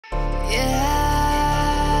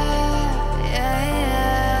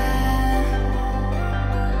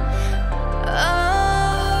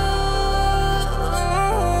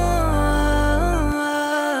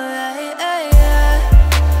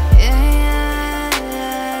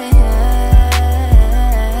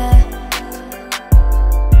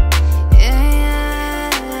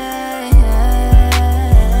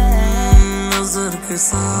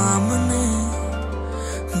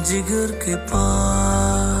के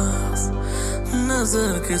पास,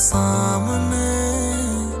 नजर के सामने,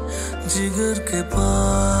 जिगर के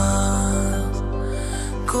पास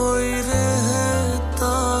कोई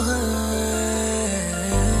रहता है,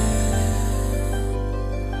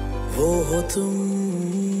 वो हो तुम।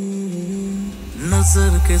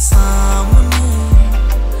 नजर के सामने,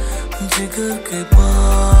 जिगर के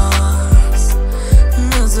पास,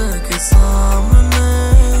 नजर के सामने,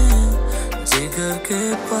 जिगर के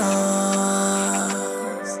पास।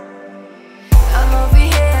 I'm over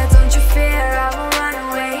here, don't you fear, I won't run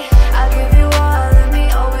away. I'll give you all, let me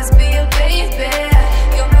always be your baby.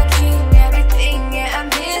 You're my king, everything, yeah, I'm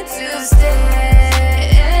here to stay.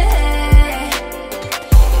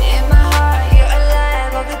 In my heart, you're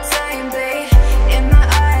alive all the time, babe. In my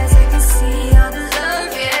eyes, I can see all the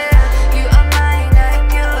love, yeah. You are mine, I am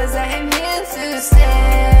yours, I am here to stay.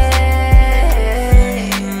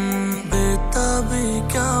 बेताबी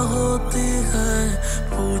क्या होती है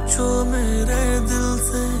पूछो मेरे दिल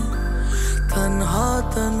से, तन्हा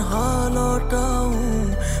तन्हा लौटाऊं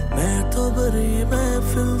मैं तो बड़ी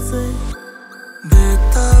महफिल से।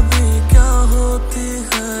 बेताबी क्या होती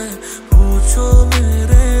है पूछो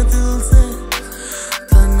मेरे दिल से,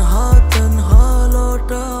 तन्हा तन्हा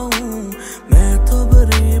लौटाऊं मैं तो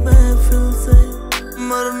बड़ी महफिल से।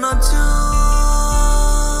 मरना चाहूं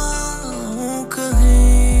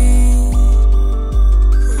कहीं,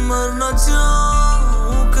 मरना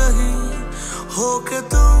चाहूं कहीं होके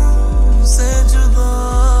तुमसे जुदा।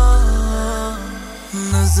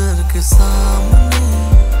 नजर के सामने,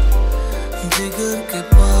 जिगर के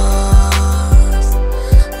पास,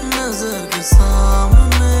 नजर के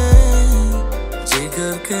सामने,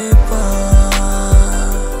 जिगर के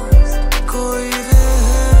पास कोई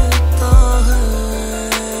रहता है,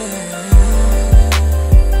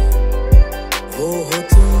 वो हो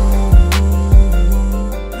तुम।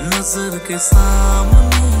 नजर के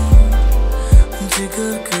सामने,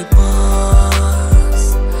 जिगर के पास,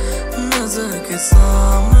 नजर के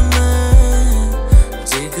सामने,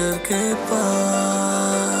 जिगर के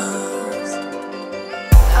पास।